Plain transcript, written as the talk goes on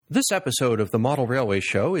This episode of the Model Railway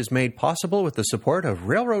Show is made possible with the support of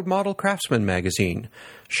Railroad Model Craftsman magazine.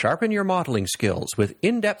 Sharpen your modeling skills with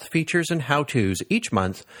in-depth features and how-tos each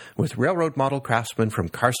month with Railroad Model Craftsman from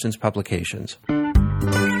Karstens Publications.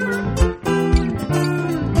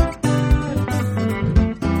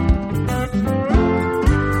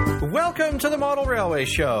 Welcome to the Model Railway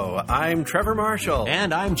Show. I'm Trevor Marshall.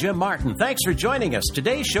 And I'm Jim Martin. Thanks for joining us.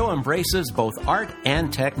 Today's show embraces both art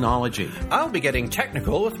and technology. I'll be getting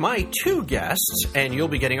technical with my two guests, and you'll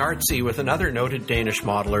be getting artsy with another noted Danish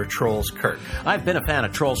modeler, Troels Kirk. I've been a fan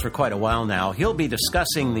of Troels for quite a while now. He'll be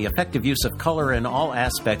discussing the effective use of color in all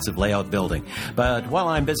aspects of layout building. But while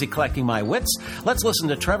I'm busy collecting my wits, let's listen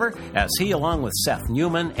to Trevor as he, along with Seth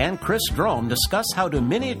Newman and Chris Drome, discuss how to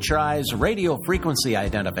miniaturize radio frequency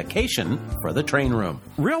identification for the train room.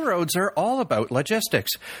 Railroads are all about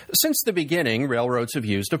logistics. Since the beginning, railroads have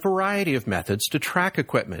used a variety of methods to track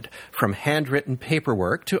equipment, from handwritten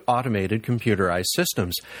paperwork to automated computerized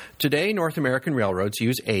systems. Today, North American railroads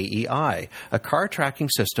use AEI, a car tracking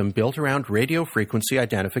system built around radio frequency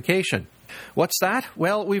identification. What's that?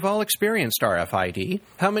 Well, we've all experienced RFID.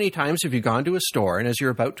 How many times have you gone to a store and as you're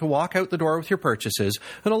about to walk out the door with your purchases,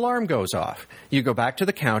 an alarm goes off? You go back to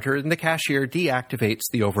the counter and the cashier deactivates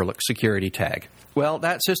the overlooked security tag. Well,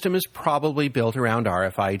 that system is probably built around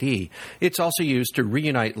RFID. It's also used to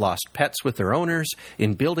reunite lost pets with their owners,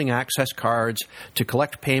 in building access cards, to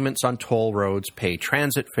collect payments on toll roads, pay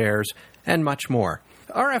transit fares, and much more.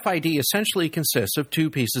 RFID essentially consists of two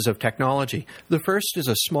pieces of technology. The first is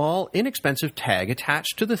a small, inexpensive tag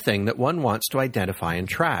attached to the thing that one wants to identify and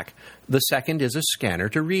track. The second is a scanner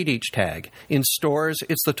to read each tag. In stores,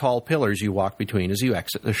 it's the tall pillars you walk between as you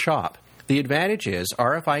exit the shop. The advantage is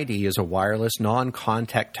RFID is a wireless,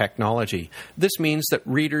 non-contact technology. This means that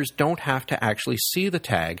readers don't have to actually see the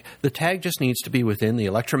tag. The tag just needs to be within the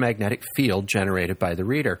electromagnetic field generated by the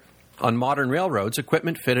reader. On modern railroads,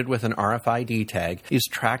 equipment fitted with an RFID tag is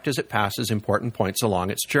tracked as it passes important points along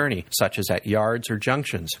its journey, such as at yards or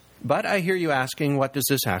junctions. But I hear you asking, what does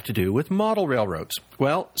this have to do with model railroads?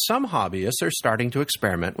 Well, some hobbyists are starting to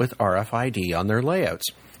experiment with RFID on their layouts.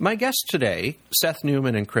 My guests today, Seth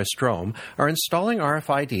Newman and Chris Drome, are installing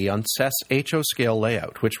RFID on Seth's HO scale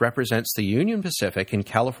layout, which represents the Union Pacific in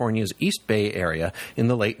California's East Bay area in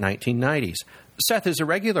the late 1990s. Seth is a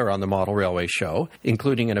regular on the Model Railway Show,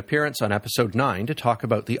 including an appearance on Episode 9 to talk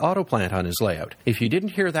about the auto plant on his layout. If you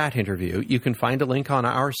didn't hear that interview, you can find a link on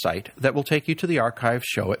our site that will take you to the archive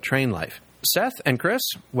show at Train Life. Seth and Chris,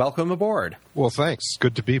 welcome aboard. Well, thanks.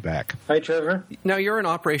 Good to be back. Hi, Trevor. Now, you're an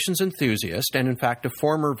operations enthusiast and, in fact, a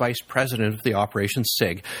former vice president of the Operations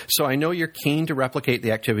SIG, so I know you're keen to replicate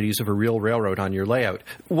the activities of a real railroad on your layout.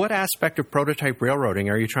 What aspect of prototype railroading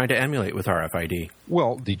are you trying to emulate with RFID?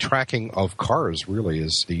 Well, the tracking of cars really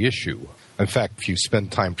is the issue. In fact, if you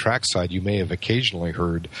spend time trackside, you may have occasionally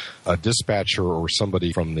heard a dispatcher or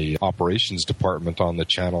somebody from the operations department on the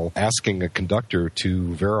channel asking a conductor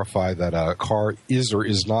to verify that a car is or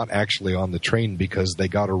is not actually on the train because they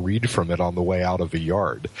got a read from it on the way out of a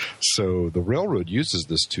yard. So the railroad uses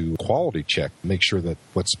this to quality check, make sure that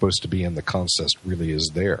what's supposed to be in the consist really is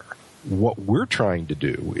there. What we're trying to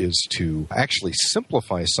do is to actually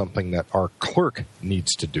simplify something that our clerk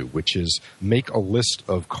needs to do, which is make a list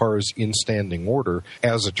of cars in standing order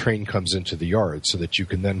as a train comes into the yard so that you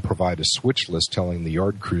can then provide a switch list telling the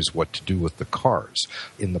yard crews what to do with the cars.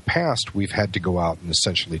 In the past, we've had to go out and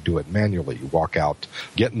essentially do it manually. You walk out,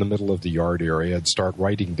 get in the middle of the yard area, and start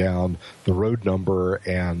writing down the road number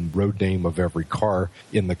and road name of every car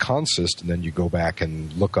in the consist, and then you go back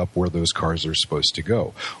and look up where those cars are supposed to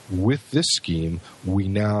go. With this scheme, we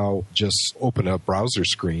now just open a browser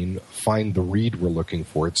screen, find the read we're looking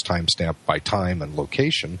for, it's timestamped by time and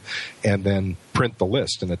location, and then print the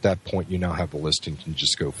list. And at that point, you now have the list and can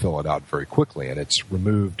just go fill it out very quickly. And it's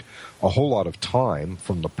removed a whole lot of time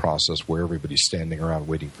from the process where everybody's standing around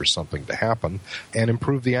waiting for something to happen, and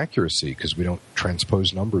improve the accuracy because we don't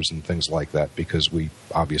transpose numbers and things like that because we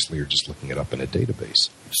obviously are just looking it up in a database.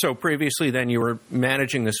 So previously then you were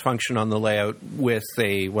managing this function on the layout with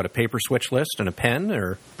a paper switch list and a pen,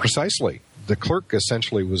 or? Precisely. The clerk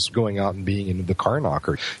essentially was going out and being in the car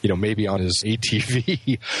knocker, maybe on his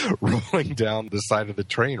ATV, rolling down the side of the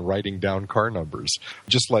train, writing down car numbers.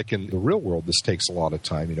 Just like in the real world, this takes a lot of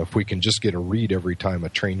time. If we can just get a read every time a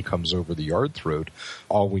train comes over the yard throat,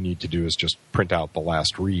 all we need to do is just print out the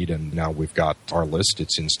last read, and now we've got our list.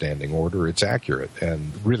 It's in standing order. It's accurate,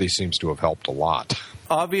 and really seems to have helped a lot.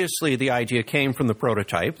 Obviously, the idea came from the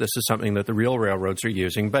prototype. This is something that the real railroads are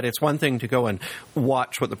using, but it's one thing to go and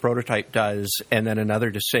watch what the prototype does, and then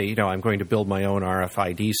another to say, I'm going to build my own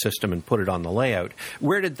RFID system and put it on the layout.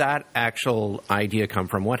 Where did that actual idea come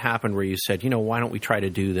from? What happened where you said, why don't we try to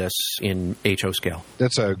do this in HO scale?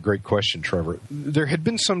 That's a great question, Trevor. There had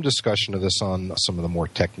been some discussion of this on some of the more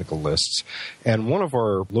technical lists, and one of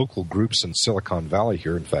our local groups in Silicon Valley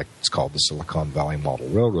here, in fact, it's called the Silicon Valley Model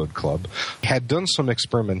Railroad Club, had done some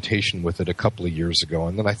experimentation with it a couple of years ago,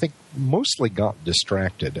 and then I think mostly got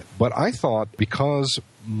distracted. But I thought, because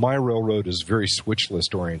my railroad is very switch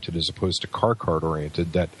list oriented as opposed to car cart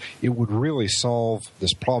oriented, that it would really solve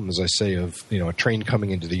this problem, as I say, of a train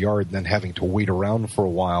coming into the yard and then having to wait around for a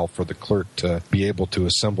while for the clerk to be able to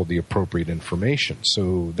assemble the appropriate information.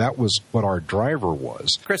 So that was what our driver was.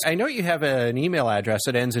 Chris, I know you have an email address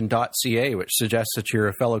that ends in .ca, which suggests that you're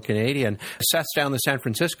a fellow Canadian. Seth's down the San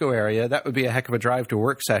Francisco area. That would be a heck of a drive to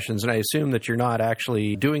work sessions, and I assume that you're not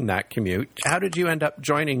actually doing that commute. How did you end up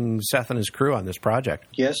joining Seth and his crew on this project?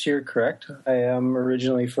 Yes, you're correct. I am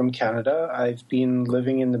originally from Canada. I've been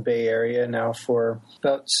living in the Bay Area now for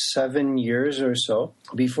about 7 years or so.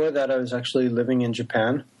 Before that, I was actually living in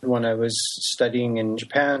Japan. When I was studying in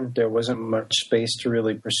Japan, there wasn't much space to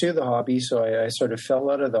really pursue the hobby, so I sort of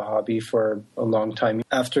fell out of the hobby for a long time.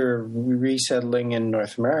 After resettling in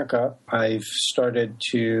North America, I've started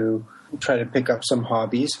to try to pick up some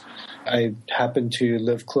hobbies. I happened to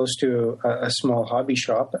live close to a small hobby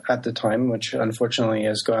shop at the time, which unfortunately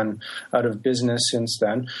has gone out of business since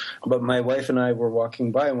then. But my wife and I were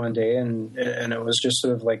walking by one day, and it was just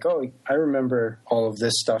sort of like, I remember all of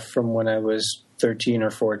this stuff from when I was 13 or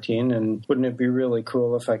 14, and wouldn't it be really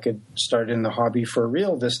cool if I could start in the hobby for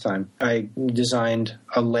real this time? I designed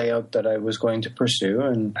a layout that I was going to pursue,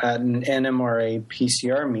 and at an NMRA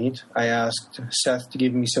PCR meet, I asked Seth to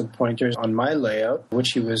give me some pointers on my layout,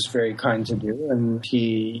 which he was very kind to do, and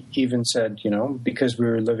he even said, because we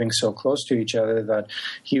were living so close to each other, that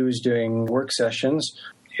he was doing work sessions.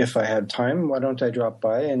 If I had time, why don't I drop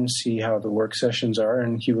by and see how the work sessions are?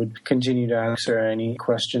 And he would continue to answer any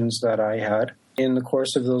questions that I had. In the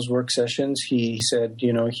course of those work sessions, he said,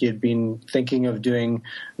 he had been thinking of doing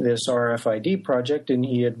this RFID project, and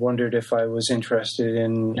he had wondered if I was interested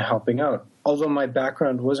in helping out. Although my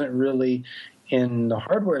background wasn't really in the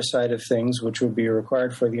hardware side of things, which would be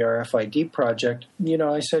required for the RFID project,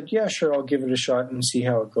 I said, yeah, sure, I'll give it a shot and see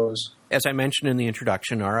how it goes. As I mentioned in the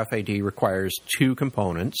introduction, RFID requires two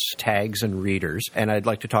components, tags and readers, and I'd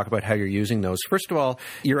like to talk about how you're using those. First of all,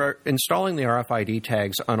 you're installing the RFID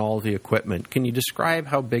tags on all the equipment. Can you describe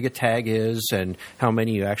how big a tag is and how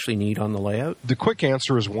many you actually need on the layout? The quick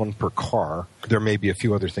answer is one per car. There may be a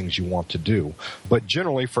few other things you want to do, but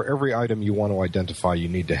generally for every item you want to identify, you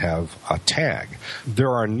need to have a tag. There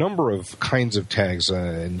are a number of kinds of tags,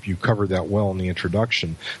 and you covered that well in the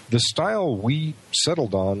introduction. The style we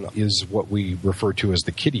settled on is what we refer to as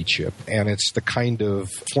the kitty chip, and it's the kind of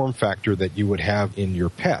form factor that you would have in your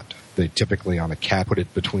pet. They typically, on a cat, put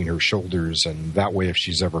it between her shoulders, and that way if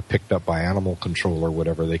she's ever picked up by animal control or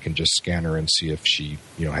whatever, they can just scan her and see if she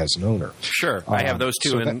has an owner. Sure. I have those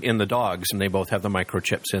two in the dogs, and they both have the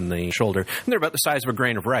microchips in the shoulder. And they're about the size of a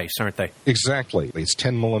grain of rice, aren't they? Exactly. It's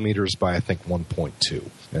 10 millimeters by, I think, 1.2,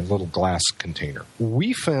 a little glass container.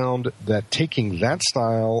 We found that taking that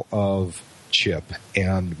style of chip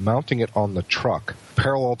and mounting it on the truck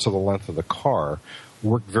parallel to the length of the car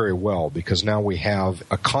worked very well, because now we have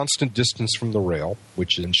a constant distance from the rail,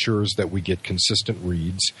 which ensures that we get consistent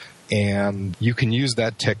reads. And you can use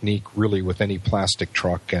that technique really with any plastic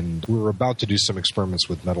truck. And we're about to do some experiments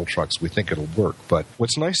with metal trucks. We think it'll work. But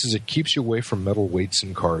what's nice is it keeps you away from metal weights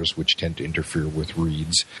in cars, which tend to interfere with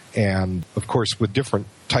reads. And, of course, with different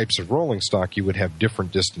types of rolling stock, you would have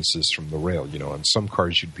different distances from the rail. In some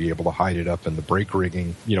cars, you'd be able to hide it up in the brake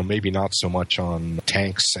rigging. Maybe not so much on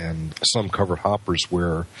tanks and some covered hoppers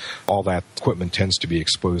where all that equipment tends to be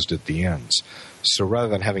exposed at the ends. So rather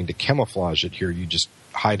than having to camouflage it here, you just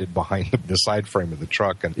hide it behind the side frame of the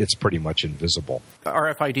truck, and it's pretty much invisible.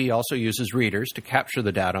 RFID also uses readers to capture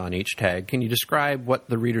the data on each tag. Can you describe what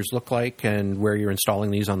the readers look like and where you're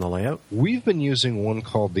installing these on the layout? We've been using one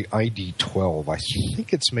called the ID12. I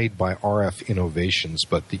think it's made by RF Innovations,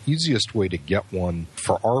 but the easiest way to get one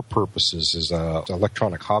for our purposes is an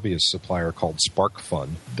electronic hobbyist supplier called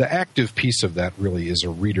SparkFun. The active piece of that really is a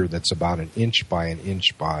reader that's about an inch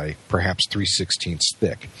by perhaps 3/16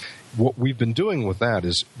 thick. What we've been doing with that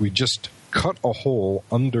is we just cut a hole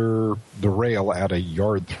under the rail at a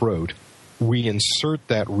yard throat, we insert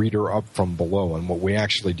that reader up from below. And what we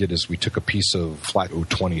actually did is we took a piece of flat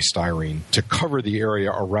 020 styrene to cover the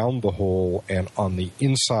area around the hole, and on the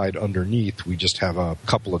inside underneath, we just have a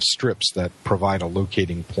couple of strips that provide a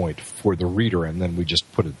locating point for the reader, and then we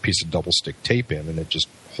just put a piece of double-stick tape in, and it just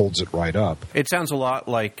holds it right up. It sounds a lot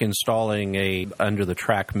like installing a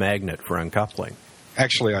under-the-track magnet for uncoupling.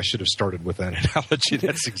 Actually, I should have started with that analogy.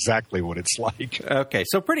 That's exactly what it's like. Okay,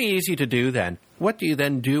 so pretty easy to do then. What do you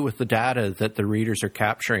then do with the data that the readers are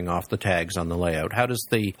capturing off the tags on the layout? How does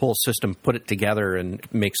the whole system put it together and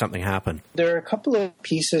make something happen? There are a couple of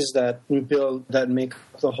pieces that we build that make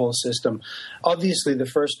up the whole system. Obviously, the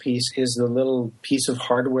first piece is the little piece of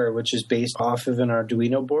hardware which is based off of an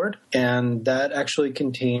Arduino board, and that actually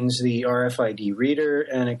contains the RFID reader,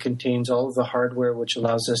 and it contains all of the hardware which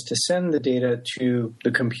allows us to send the data to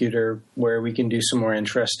the computer where we can do some more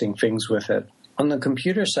interesting things with it. On the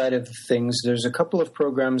computer side of things, there's a couple of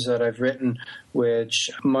programs that I've written which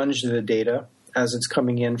munge the data as it's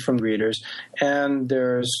coming in from readers, and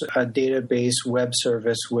there's a database web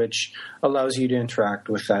service which allows you to interact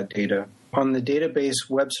with that data. On the database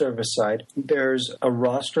web service side, there's a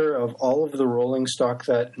roster of all of the rolling stock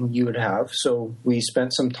that you would have. So we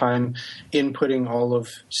spent some time inputting all of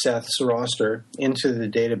Seth's roster into the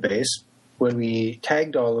database. When we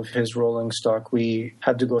tagged all of his rolling stock, we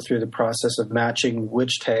had to go through the process of matching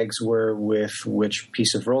which tags were with which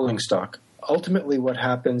piece of rolling stock. Ultimately, what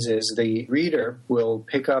happens is the reader will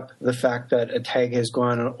pick up the fact that a tag has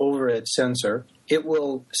gone over its sensor. It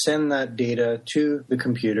will send that data to the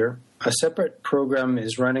computer. A separate program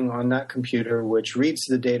is running on that computer which reads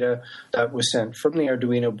the data that was sent from the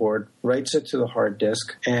Arduino board, writes it to the hard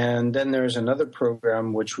disk, and then there's another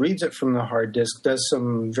program which reads it from the hard disk, does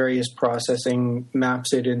some various processing,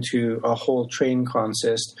 maps it into a whole train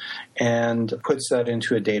consist, and puts that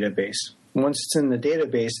into a database. Once it's in the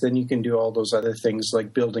database, then you can do all those other things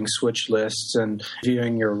like building switch lists and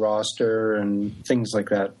viewing your roster and things like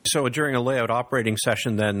that. So during a layout operating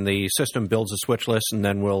session, then the system builds a switch list and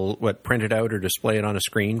then will print it out or display it on a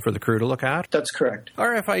screen for the crew to look at? That's correct.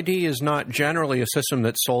 RFID is not generally a system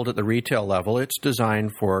that's sold at the retail level. It's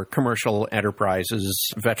designed for commercial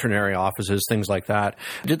enterprises, veterinary offices, things like that.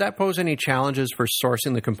 Did that pose any challenges for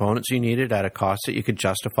sourcing the components you needed at a cost that you could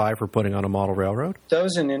justify for putting on a model railroad? That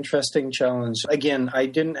was an interesting challenge. Again, I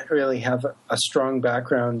didn't really have a strong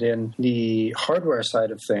background in the hardware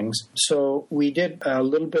side of things, so we did a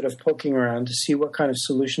little bit of poking around to see what kind of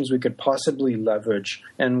solutions we could possibly leverage.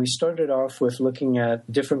 And we started off with looking at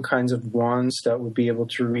different kinds of wands that would be able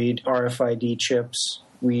to read RFID chips.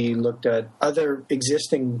 We looked at other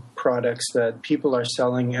existing products that people are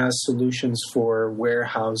selling as solutions for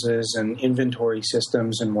warehouses and inventory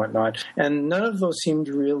systems and whatnot. And none of those seemed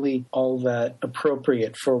really all that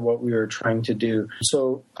appropriate for what we were trying to do.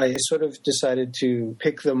 So I sort of decided to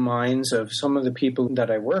pick the minds of some of the people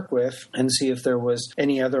that I work with and see if there was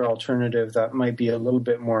any other alternative that might be a little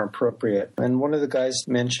bit more appropriate. And one of the guys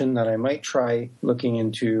mentioned that I might try looking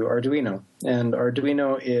into Arduino. And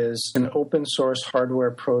Arduino is an open source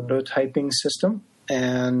hardware prototyping system,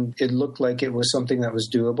 and it looked like it was something that was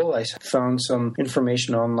doable. I found some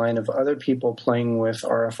information online of other people playing with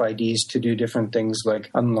RFIDs to do different things like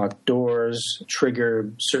unlock doors,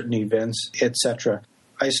 trigger certain events, etc.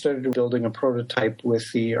 I started building a prototype with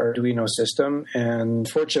the Arduino system, and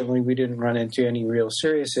fortunately we didn't run into any real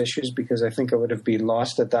serious issues because I think I would have been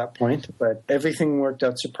lost at that point, but everything worked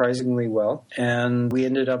out surprisingly well, and we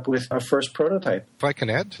ended up with our first prototype. If I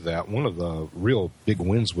can add to that, one of the real big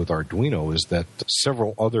wins with Arduino is that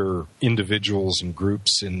several other individuals and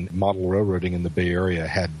groups in model railroading in the Bay Area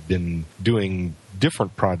had been doing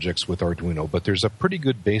different projects with Arduino, but there's a pretty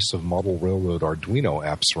good base of model railroad Arduino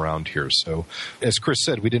apps around here. So as Chris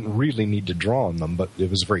said, we didn't really need to draw on them, but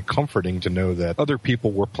it was very comforting to know that other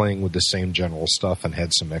people were playing with the same general stuff and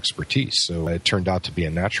had some expertise. So it turned out to be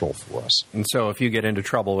a natural for us. And so if you get into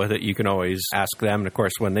trouble with it, you can always ask them. And of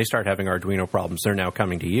course, when they start having Arduino problems, they're now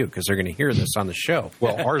coming to you because they're going to hear this on the show.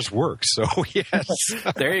 Well, ours works, so yes.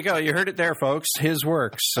 There you go. You heard it there, folks. His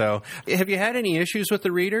works. So have you had any issues with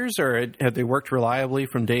the readers, or have they worked reliably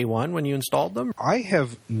from day one when you installed them? I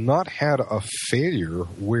have not had a failure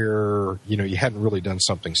where, you hadn't really done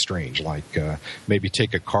something strange, like maybe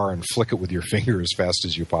take a car and flick it with your finger as fast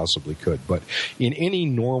as you possibly could. But in any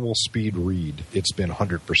normal speed read, it's been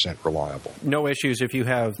 100% reliable. No issues if you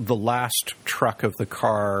have the last truck of the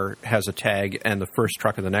car has a tag and the first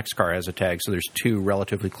truck of the next car has a tag, so there's two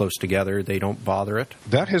relatively close together. They don't bother it?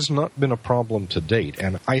 That has not been a problem to date,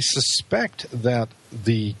 and I suspect that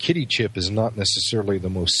the Kitty chip is not necessarily the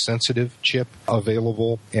most sensitive chip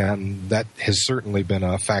available, and that has certainly been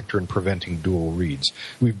a factor in preventing dual reads.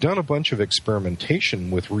 We've done a bunch of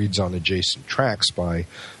experimentation with reads on adjacent tracks by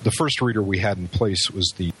the first reader we had in place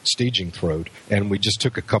was the staging throat, and we just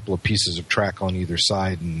took a couple of pieces of track on either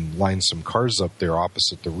side and lined some cars up there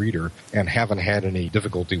opposite the reader and haven't had any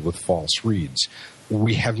difficulty with false reads.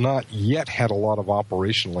 We have not yet had a lot of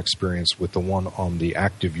operational experience with the one on the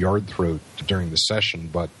active yard throat during the session,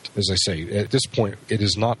 but as I say, at this point, it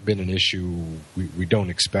has not been an issue. We don't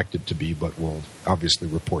expect it to be, but we'll obviously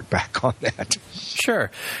report back on that.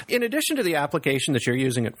 Sure. In addition to the application that you're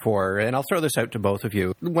using it for, and I'll throw this out to both of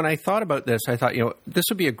you, when I thought about this, I thought, this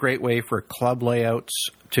would be a great way for club layouts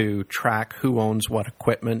to track who owns what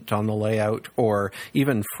equipment on the layout, or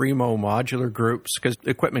even Fremo modular groups, because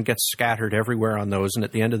equipment gets scattered everywhere on those, and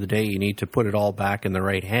at the end of the day, you need to put it all back in the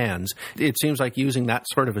right hands. It seems like using that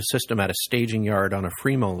sort of a system at a staging yard on a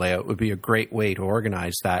Fremo layout would be a great way to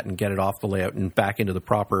organize that and get it off the layout and back into the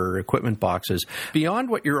proper equipment boxes. Beyond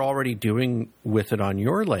what you're already doing with it on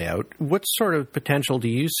your layout, what sort of potential do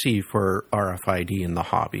you see for RFID in the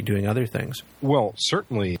hobby, doing other things? Well,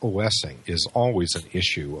 certainly OSing is always an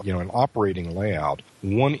issue. An operating layout,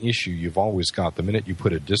 one issue you've always got the minute you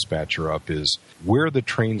put a dispatcher up is where the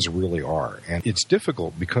trains really are. And it's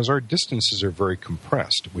difficult because our distances are very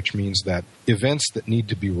compressed, which means that events that need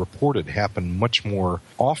to be reported happen much more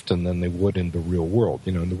often than they would in the real world.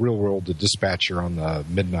 In the real world, the dispatcher on the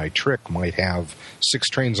midnight trick might have 6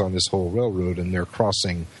 trains on this whole railroad, and they're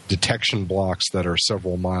crossing detection blocks that are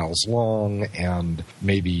several miles long and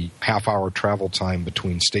maybe half-hour travel time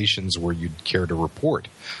between stations where you'd care to report.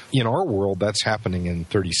 In our world, that's happening in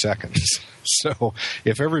 30 seconds. So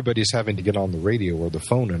if everybody's having to get on the radio or the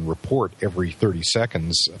phone and report every 30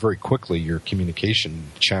 seconds, very quickly your communication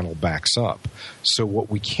channel backs up. So what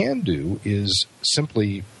we can do is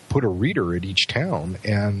simply put a reader at each town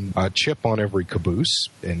and a chip on every caboose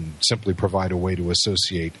and simply provide a way to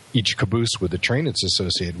associate each caboose with the train it's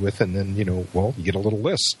associated with. And then, you get a little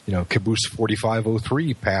list. Caboose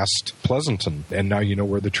 4503 past Pleasanton. And now you know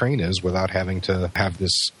where the train is without having to have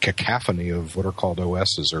this cacophony of what are called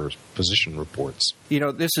OSs or position reports.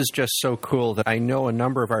 This is just so cool that I know a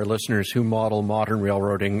number of our listeners who model modern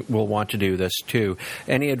railroading will want to do this too.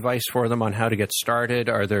 Any advice for them on how to get started?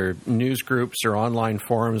 Are there news groups or online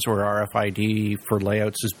forums where RFID for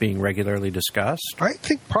layouts is being regularly discussed? I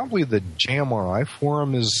think probably the JMRI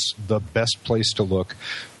forum is the best place to look.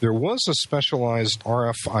 There was a specialized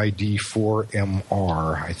RFID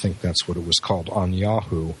 4MR, I think that's what it was called, on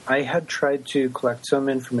Yahoo. I had tried to collect some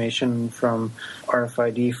information from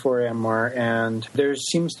RFID 4MR, and there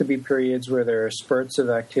seems to be periods where there are spurts of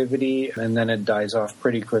activity, and then it dies off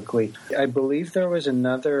pretty quickly. I believe there was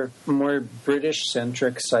another more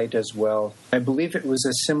British-centric site as well. I believe it was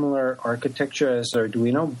a similar architecture as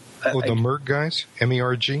Arduino. The MERG guys?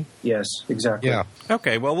 MERG? Yes, exactly. Yeah.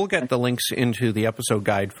 Okay, well, we'll get the links into the episode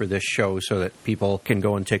guide for this show so that people can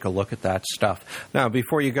go and take a look at that stuff. Now,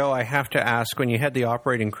 before you go, I have to ask, when you had the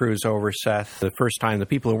operating crews over, Seth, the first time, the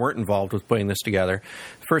people who weren't involved with putting this together,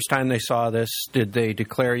 the first time they saw this, did they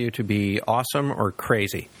declare you to be awesome or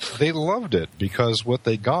crazy? They loved it because what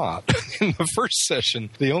they got in the first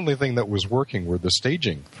session, the only thing that was working were the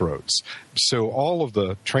staging throats. So all of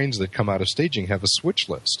the trains that come out of staging have a switch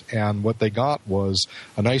list. And what they got was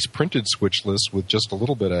a nice printed switch list with just a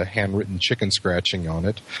little bit of handwritten chicken scratching on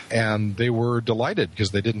it. And they were delighted because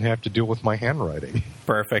they didn't have to deal with my handwriting.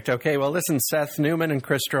 Perfect. Okay, well, listen, Seth Newman and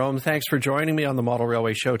Chris Drome, thanks for joining me on the Model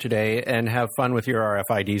Railway Show today, and have fun with your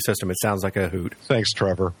RFID system. It sounds like a hoot. Thanks,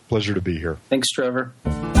 Trevor. Pleasure to be here. Thanks, Trevor.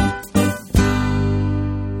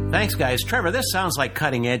 Thanks, guys. Trevor, this sounds like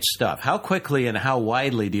cutting-edge stuff. How quickly and how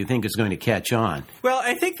widely do you think it's going to catch on? Well,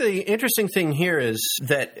 I think the interesting thing here is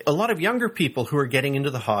that a lot of younger people who are getting into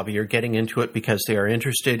the hobby are getting into it because they are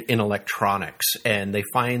interested in electronics, and they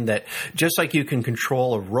find that just like you can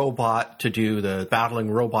control a robot to do the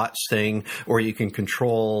battling robots thing, or you can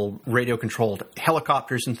control radio-controlled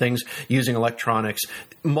helicopters and things using electronics,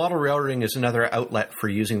 model railroading is another outlet for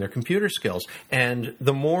using their computer skills. And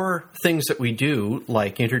the more things that we do,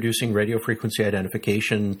 like introducing radio frequency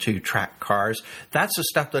identification to track cars, that's the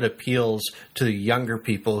stuff that appeals to the younger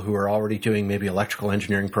people who are already doing maybe electrical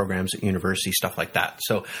engineering programs at university, stuff like that.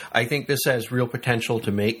 So I think this has real potential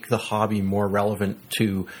to make the hobby more relevant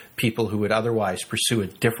to people who would otherwise pursue a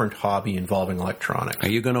different hobby involving electronics. Are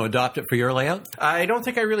you going to adopt it for your layout? I don't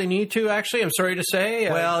think I really need to, actually. I'm sorry to say.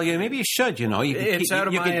 Well, maybe you should, You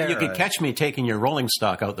could catch me taking your rolling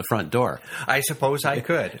stock out the front door. I suppose I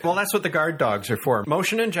could. Well, that's what the guard dogs are for.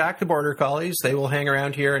 Motion and Jack, the border collies, they will hang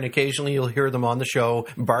around here, and occasionally you'll hear them on the show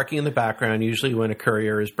barking in the background, usually when a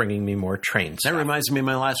courier is bringing me more train stuff. That reminds me of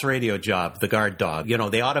my last radio job, the guard dog.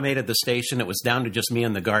 They automated the station. It was down to just me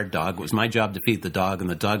and the guard dog. It was my job to feed the dog and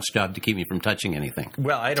the dog's job to keep me from touching anything.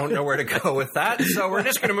 Well, I don't know where to go with that, so we're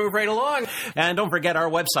just going to move right along. And don't forget, our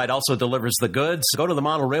website also delivers the goods. Go to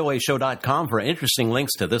themodelrailwayshow.com for interesting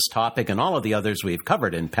links to this topic and all of the others we've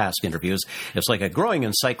covered in past interviews. It's like a growing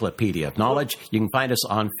encyclopedia of knowledge. You can find us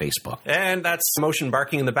on Facebook. And that's Motion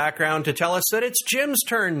barking in the background to tell us that it's Jim's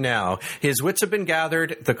turn now. His wits have been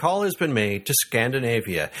gathered. The call has been made to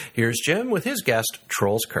Scandinavia. Here's Jim with his guest,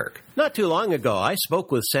 Troels Kirk. Not too long ago, I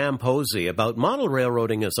spoke with Sam Posey about model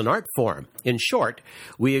railroading as an art form. In short,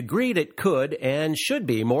 we agreed it could and should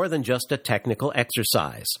be more than just a technical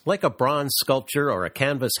exercise. Like a bronze sculpture or a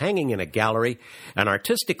canvas hanging in a gallery, an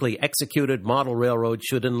artistically executed model railroad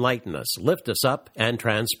should enlighten us, lift us up, and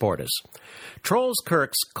transport us. Troels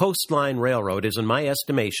Kirk's Coastline Railroad is, in my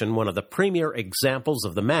estimation, one of the premier examples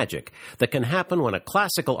of the magic that can happen when a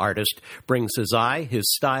classical artist brings his eye, his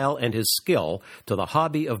style, and his skill to the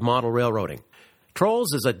hobby of model railroading.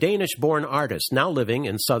 Troels is a Danish-born artist now living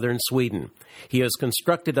in southern Sweden. He has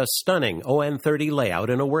constructed a stunning ON30 layout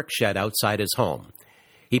in a workshed outside his home.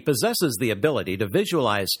 He possesses the ability to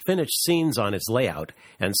visualize finished scenes on his layout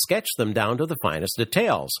and sketch them down to the finest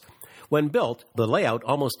details. When built, the layout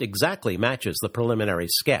almost exactly matches the preliminary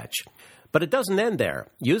sketch. But it doesn't end there.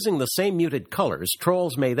 Using the same muted colors,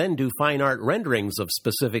 Troels may then do fine art renderings of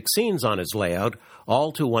specific scenes on his layout,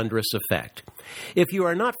 all to wondrous effect. If you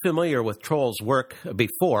are not familiar with Troels' work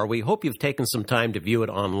before, we hope you've taken some time to view it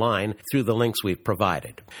online through the links we've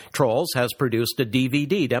provided. Troels has produced a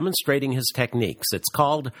DVD demonstrating his techniques. It's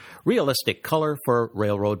called Realistic Color for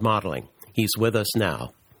Railroad Modeling. He's with us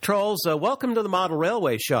now. Troels, welcome to the Model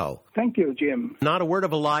Railway Show. Thank you, Jim. Not a word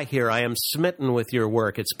of a lie here. I am smitten with your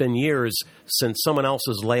work. It's been years since someone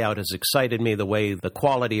else's layout has excited me the way the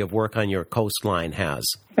quality of work on your coastline has.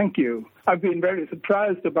 Thank you. I've been very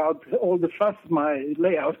surprised about all the fuss my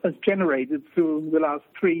layout has generated through the last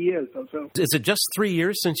 3 years or so. Is it just 3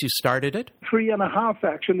 years since you started it? 3.5,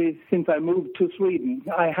 actually, since I moved to Sweden.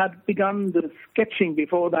 I had begun the sketching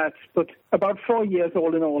before that, but about 4 years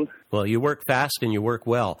all in all. Well, you work fast and you work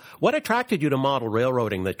well. What attracted you to model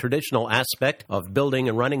railroading, the traditional aspect of building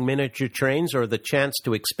and running miniature trains or the chance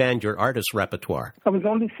to expand your artist repertoire? I was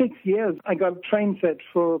only 6 years. I got a train set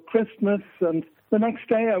for Christmas, and the next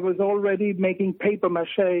day I was already making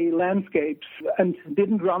papier-mâché landscapes and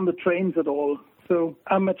didn't run the trains at all. So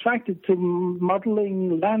I'm attracted to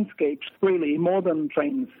modeling landscapes, really, more than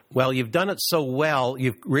trains. Well, you've done it so well.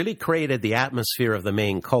 You've really created the atmosphere of the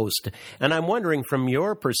Maine coast. And I'm wondering, from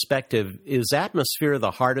your perspective, is atmosphere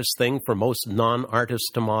the hardest thing for most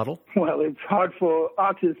non-artists to model? Well, it's hard for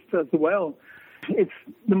artists as well. It's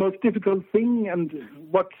the most difficult thing, and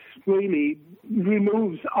what really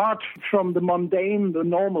removes art from the mundane, the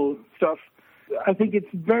normal stuff. I think it's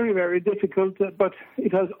very, very difficult, but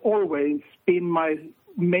it has always been my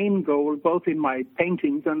main goal, both in my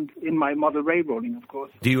paintings and in my model railroading, of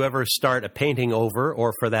course. Do you ever start a painting over,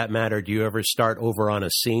 or for that matter, do you ever start over on a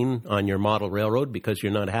scene on your model railroad because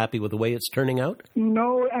you're not happy with the way it's turning out?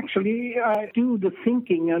 No, actually, I do the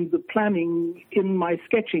thinking and the planning in my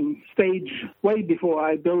sketching stage way before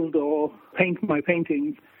I build or paint my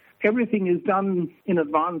paintings. Everything is done in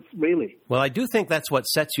advance, really. Well, I do think that's what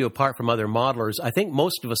sets you apart from other modelers. I think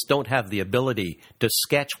most of us don't have the ability to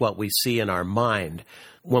sketch what we see in our mind.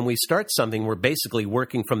 When we start something, we're basically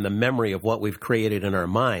working from the memory of what we've created in our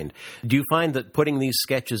mind. Do you find that putting these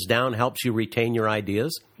sketches down helps you retain your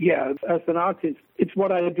ideas? Yeah, as an artist, it's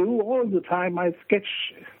what I do all the time. I sketch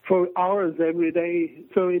for hours every day,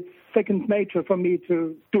 so it's second nature for me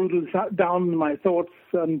to doodle down my thoughts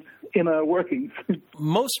and inner workings.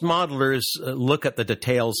 Most modelers look at the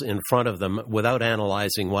details in front of them without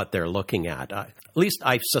analyzing what they're looking at. At least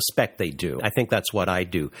I suspect they do. I think that's what I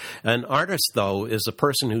do. An artist, though, is a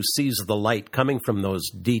person who sees the light coming from those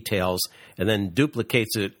details and then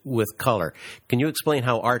duplicates it with color. Can you explain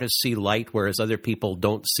how artists see light, whereas other people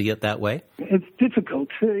don't see it that way? It's difficult.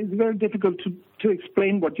 It's very difficult to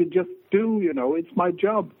explain what you just do, you know. It's my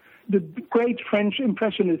job. The great French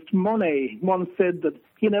impressionist Monet once said that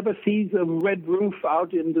he never sees a red roof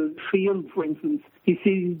out in the field, for instance. He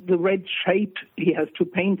sees the red shape he has to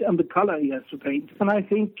paint and the color he has to paint. And I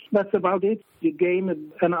think that's about it. You gain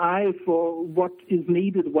an eye for what is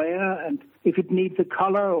needed where, and if it needs a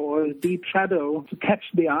color or a deep shadow to catch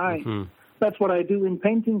the eye. Mm-hmm. That's what I do in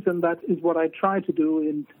paintings, and that is what I try to do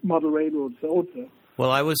in model railroads also. Well,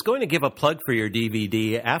 I was going to give a plug for your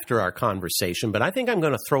DVD after our conversation, but I think I'm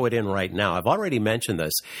going to throw it in right now. I've already mentioned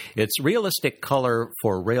this. It's Realistic Color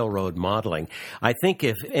for Railroad Modeling. I think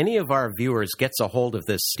if any of our viewers gets a hold of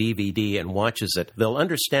this DVD and watches it, they'll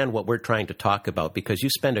understand what we're trying to talk about, because you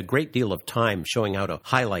spend a great deal of time showing how to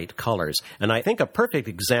highlight colors. And I think a perfect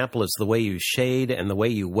example is the way you shade and the way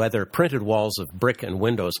you weather printed walls of brick and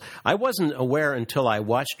windows. I wasn't aware until I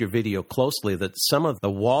watched your video closely that some of the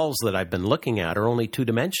walls that I've been looking at are only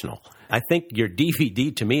two-dimensional. I think your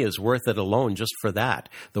DVD, to me, is worth it alone just for that.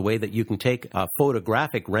 The way that you can take a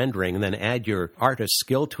photographic rendering and then add your artist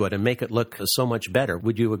skill to it and make it look so much better.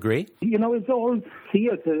 Would you agree? You know, it's all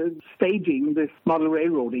theater staging, this model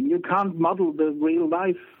railroading. You can't model the real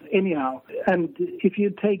life anyhow. And if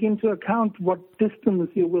you take into account what distance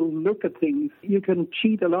you will look at things, you can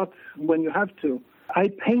cheat a lot when you have to. I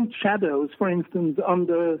paint shadows, for instance,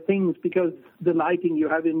 under things because the lighting you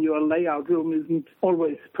have in your layout room isn't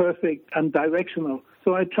always perfect and directional.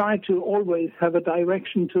 So I try to always have a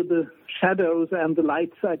direction to the shadows and the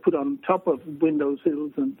lights I put on top of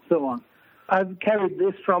windowsills and so on. I've carried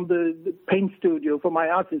this from the paint studio, from my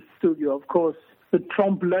artist studio, of course. The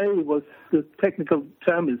trompe-l'œil was the technical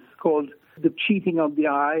term is called the cheating of the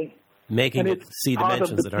eye. Making it see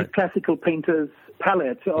dimensions that aren't... the classical painter's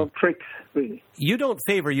palette of tricks, really. You don't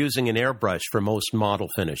favor using an airbrush for most model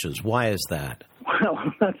finishes. Why is that?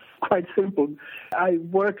 Well, that's quite simple. I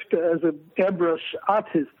worked as an airbrush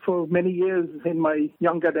artist for many years in my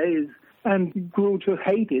younger days and grew to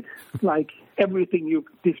hate it, like everything you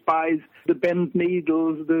despise, the bent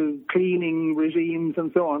needles, the cleaning regimes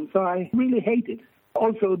and so on. So I really hate it.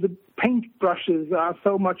 Also, the paint brushes are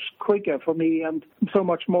so much quicker for me and so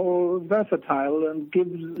much more versatile and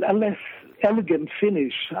gives a less elegant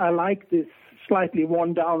finish. I like this slightly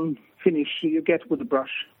worn-down finish you get with the brush.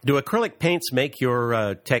 Do acrylic paints make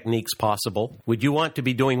your techniques possible? Would you want to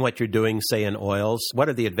be doing what you're doing, say, in oils? What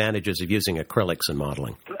are the advantages of using acrylics in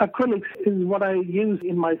modeling? Acrylics is what I use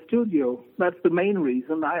in my studio. That's the main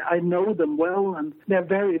reason. I know them well, and they're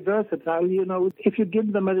very versatile. You know, if you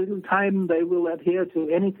give them a little time, they will adhere to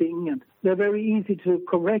anything, and they're very easy to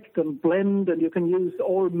correct and blend, and you can use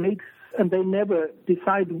all makes, and they never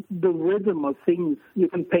decide the rhythm of things. You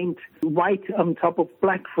can paint white on top of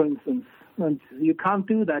black, for instance. And you can't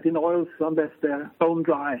do that in oils unless they're bone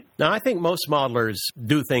dry. Now, I think most modelers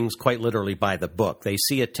do things quite literally by the book. They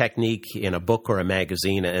see a technique in a book or a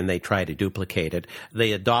magazine and they try to duplicate it.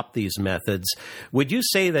 They adopt these methods. Would you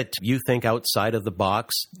say that you think outside of the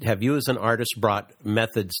box? Have you as an artist brought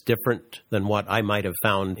methods different than what I might have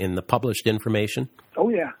found in the published information? Oh,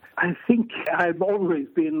 yeah. I think I've always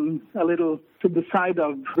been a little to the side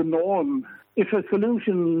of the norm. If a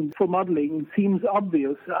solution for modeling seems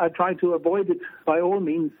obvious, I try to avoid it by all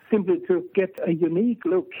means, simply to get a unique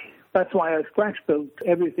look. That's why I scratch built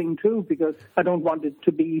everything too, because I don't want it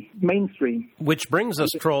to be mainstream. Which brings us,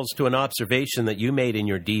 Trolls, to an observation that you made in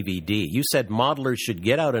your DVD. You said modelers should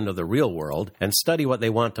get out into the real world and study what they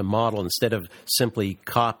want to model instead of simply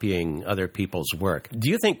copying other people's work. Do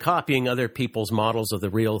you think copying other people's models of the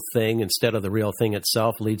real thing instead of the real thing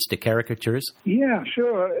itself leads to caricatures? Yeah,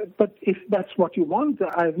 sure. But if that's what you want,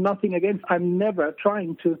 I have nothing against. I'm never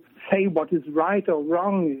trying to say what is right or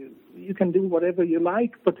wrong. You can do whatever you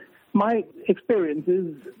like, but my experience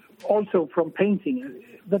is also from painting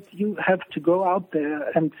that you have to go out there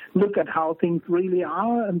and look at how things really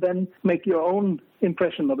are and then make your own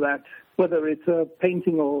impression of that, whether it's a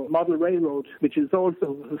painting or model railroad, which is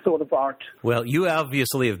also a sort of art. Well, you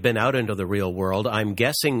obviously have been out into the real world. I'm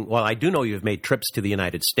guessing, well, I do know you've made trips to the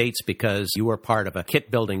United States because you were part of a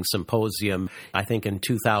kit-building symposium, I think in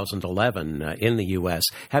 2011 in the U.S.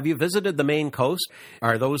 Have you visited the Maine coast?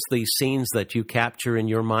 Are those the scenes that you capture in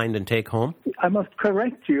your mind and take home? I must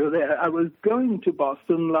correct you there. I was going to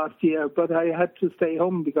Boston last year, but I had to stay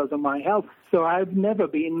home because of my health. So I've never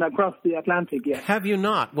been across the Atlantic yet. Have you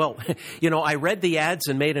not? Well, you know, I read the ads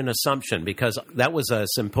and made an assumption because that was a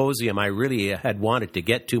symposium I really had wanted to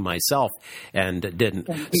get to myself and didn't.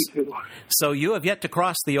 Me too. So you have yet to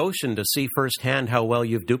cross the ocean to see firsthand how well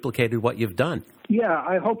you've duplicated what you've done. Yeah,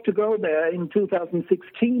 I hope to go there in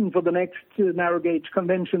 2016 for the next narrow gauge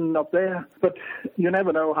convention up there. But you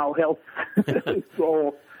never know how health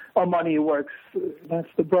or our money works. That's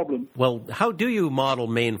the problem. Well, how do you model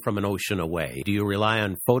Maine from an ocean away? Do you rely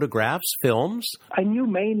on photographs, films? I knew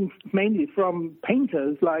Maine mainly from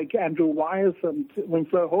painters like Andrew Wyeth and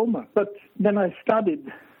Winslow Homer. But then I studied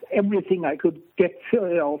everything I could get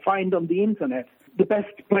or find on the internet. The best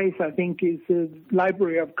place, I think, is the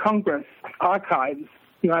Library of Congress archives.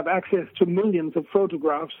 You have access to millions of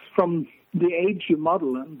photographs from the age you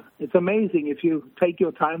model, and it's amazing if you take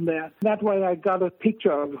your time there. That way I got a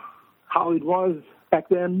picture of how it was back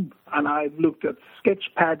then, and I looked at sketch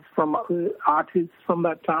pads from artists from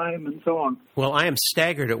that time and so on. Well, I am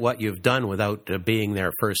staggered at what you've done without being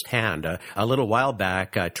there firsthand. A little while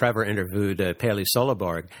back, Trevor interviewed Peli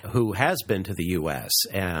Soloborg, who has been to the U.S.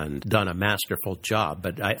 and done a masterful job.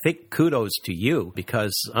 But I think kudos to you,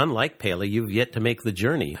 because unlike Peli, you've yet to make the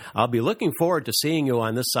journey. I'll be looking forward to seeing you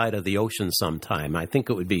on this side of the ocean sometime. I think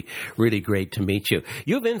it would be really great to meet you.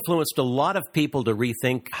 You've influenced a lot of people to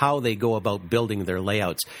rethink how they go about building their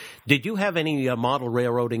layouts. Did you have any model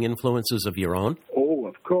railroading influences of your own? Oh,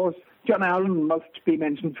 of course. John Allen must be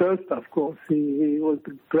mentioned first, of course. He was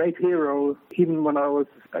a great hero even when I was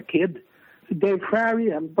a kid. Dave Frary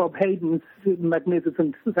and Bob Hayden's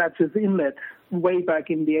magnificent Thatcher's Inlet way back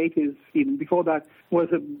in the 80s, even before that, was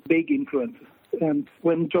a big influence. And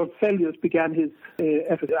when George Sellius began his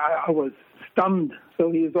effort, I was stunned.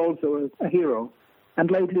 So he is also a hero. And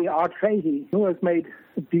lately, Art Fahey, who has made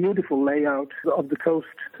a beautiful layout of the coast,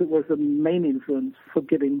 was the main influence for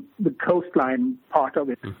getting the coastline part of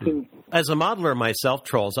it, too. As a modeler myself,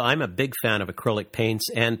 Trolls, I'm a big fan of acrylic paints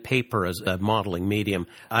and paper as a modeling medium.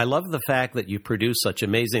 I love the fact that you produce such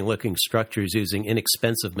amazing-looking structures using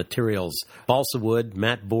inexpensive materials, balsa wood,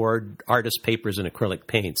 matte board, artist papers, and acrylic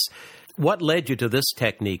paints. What led you to this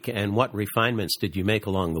technique, and what refinements did you make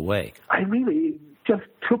along the way? I really just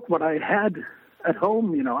took what I had at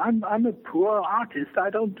home. I'm a poor artist. I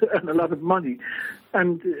don't earn a lot of money.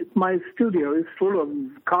 And my studio is full of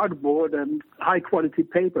cardboard and high-quality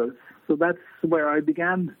papers. So that's where I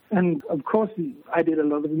began. And, of course, I did a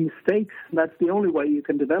lot of mistakes. That's the only way you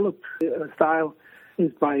can develop a style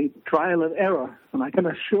is by trial and error. And I can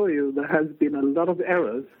assure you there has been a lot of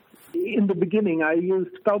errors. In the beginning, I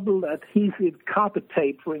used double adhesive carpet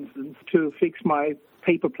tape, for instance, to fix my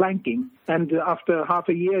paper planking. And after half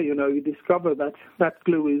a year, you discover that that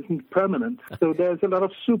glue isn't permanent. So there's a lot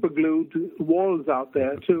of super glued walls out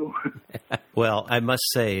there, too. Well, I must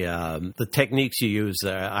say, the techniques you use,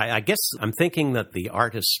 I guess I'm thinking that the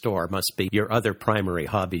artist store must be your other primary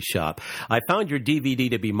hobby shop. I found your DVD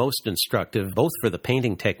to be most instructive, both for the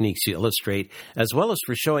painting techniques you illustrate, as well as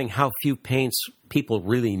for showing how few paints people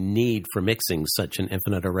really need for mixing such an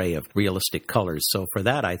infinite array of realistic colors. So for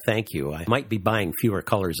that, I thank you. I might be buying fewer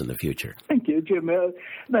colors in the future. Thank you, Jim.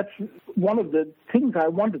 That's one of the things I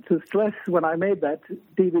wanted to stress when I made that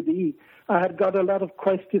DVD. I had got a lot of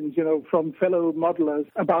questions, from fellow modelers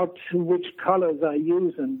about which colors I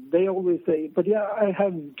use, and they always say, but I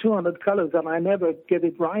have 200 colors and I never get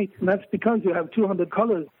it right. And that's because you have 200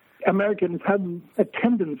 colors. Americans have a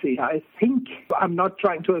tendency, I think, I'm not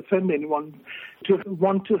trying to offend anyone, to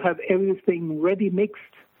want to have everything ready mixed.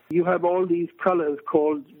 You have all these colors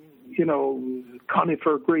called,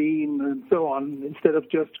 conifer green and so on, instead of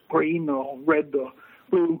just green or red or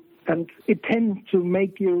blue. And it tends to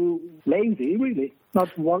make you lazy, really,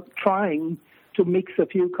 not trying to mix a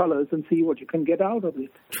few colors and see what you can get out of it.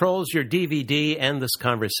 Trolls, your DVD and this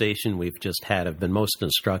conversation we've just had have been most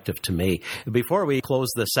instructive to me. Before we close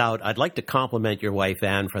this out, I'd like to compliment your wife,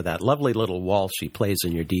 Anne, for that lovely little waltz she plays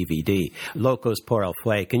in your DVD, Locos por el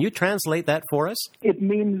Fue. Can you translate that for us? It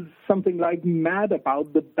means something like mad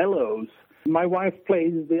about the bellows. My wife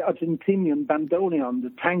plays the Argentinian bandoneon,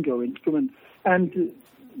 the tango instrument, and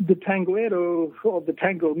the tangoero or the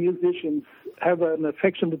tango musicians have an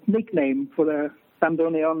affectionate nickname for their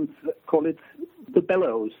bandoneons, call it the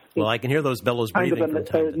bellows. Well, I can hear those bellows breathing from time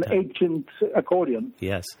to time. An ancient accordion.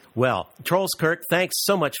 Yes. Well, Trolls Kirk, thanks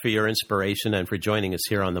so much for your inspiration and for joining us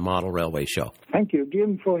here on the Model Railway Show. Thank you,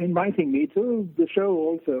 Jim, for inviting me to the show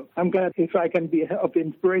also. I'm glad if I can be of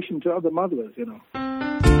inspiration to other modelers,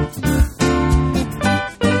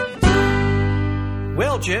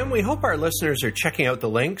 Well, Jim, we hope our listeners are checking out the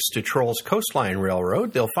links to Trolls Coastline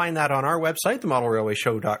Railroad. They'll find that on our website,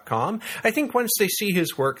 themodelrailwayshow.com. I think once they see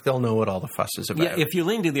his work, they'll know what all the fuss is about. Yeah, if you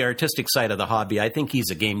lean to the artistic side of the hobby, I think he's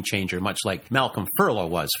a game changer, much like Malcolm Furlow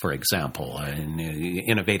was, for example, in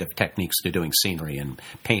innovative techniques to doing scenery and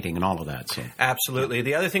painting and all of that. So. Absolutely.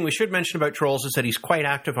 The other thing we should mention about Trolls is that he's quite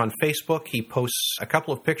active on Facebook. He posts a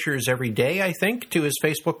couple of pictures every day, I think, to his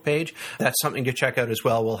Facebook page. That's something to check out as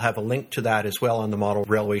well. We'll have a link to that as well on the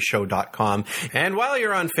modelrailwayshow.com. And while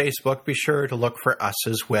you're on Facebook, be sure to look for us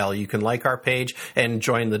as well. You can like our page and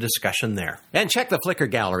join the discussion there. And check the Flickr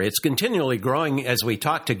gallery. It's continually growing as we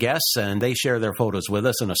talk to guests, and they share their photos with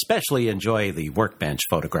us, and especially enjoy the workbench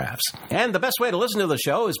photographs. And the best way to listen to the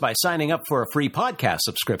show is by signing up for a free podcast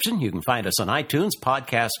subscription. You can find us on iTunes,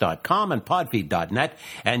 podcast.com, and podfeed.net,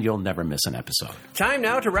 and you'll never miss an episode. Time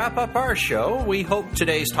now to wrap up our show. We hope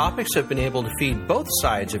today's topics have been able to feed both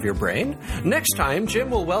sides of your brain. Next time, Jim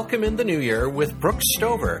will welcome in the new year with Brooke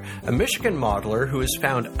Stover, a Michigan modeler who has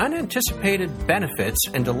found unanticipated benefits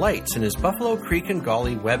and delights in his Buffalo Creek and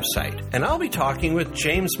Golly website. And I'll be talking with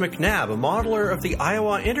James McNabb, a modeler of the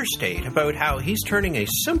Iowa Interstate, about how he's turning a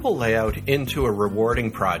simple layout into a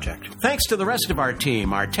rewarding project. Thanks to the rest of our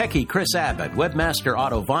team, our techie Chris Abbott, webmaster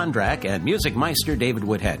Otto Vondrak, and music meister David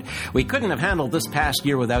Woodhead. We couldn't have handled this past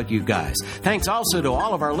year without you guys. Thanks also to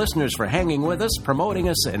all of our listeners for hanging with us, promoting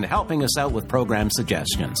us, and helping us out with program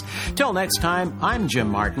suggestions. Till next time, I'm Jim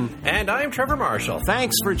Martin. And I'm Trevor Marshall.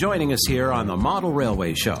 Thanks for joining us here on the Model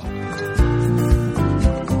Railway Show.